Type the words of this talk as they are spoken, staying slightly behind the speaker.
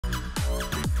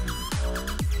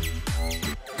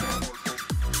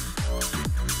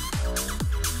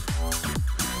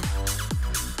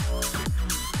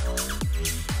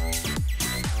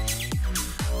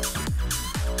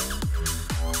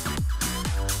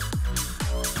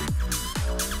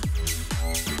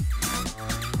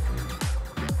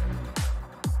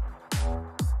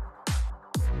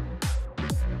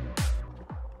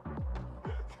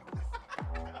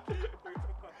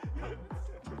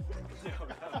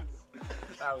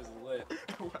That was lit.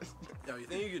 Yo, you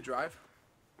think you could drive?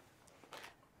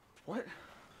 What?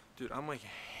 Dude, I'm like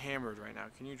hammered right now.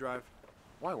 Can you drive?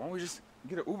 Why? Why don't we just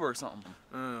get an Uber or something?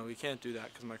 No, we can't do that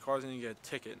because my car's gonna get a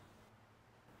ticket.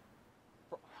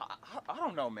 Bro, I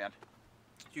don't know, man.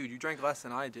 Dude, you drank less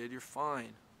than I did. You're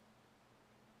fine.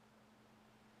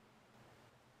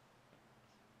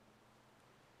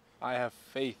 I have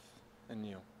faith in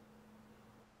you.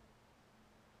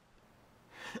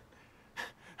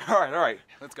 All right.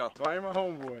 Let's go. Why am I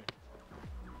homeboy?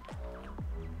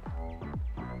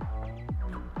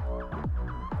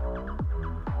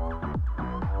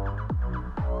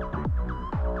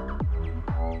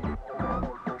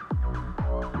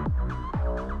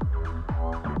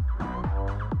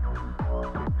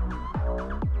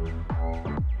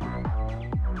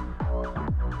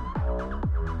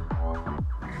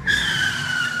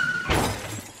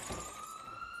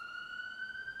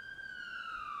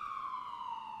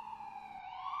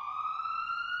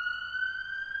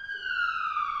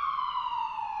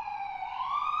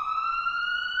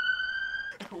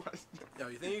 Yo,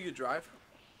 you think you could drive?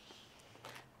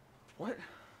 What?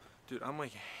 Dude, I'm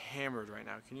like hammered right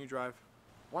now. Can you drive?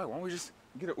 Why? Why don't we just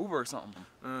get an Uber or something?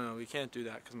 No, we can't do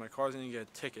that because my car's gonna get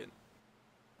a ticket.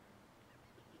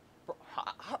 Bro,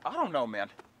 I don't know, man.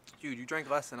 Dude, you drank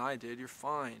less than I did. You're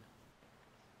fine.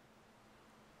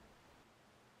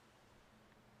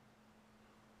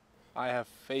 I have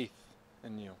faith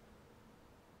in you.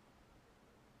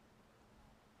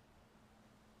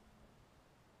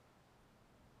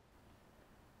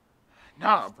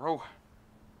 Nah, bro.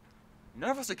 None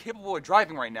of us are capable of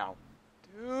driving right now.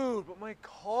 Dude, but my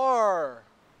car.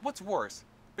 What's worse?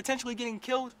 Potentially getting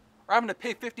killed or having to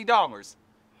pay $50?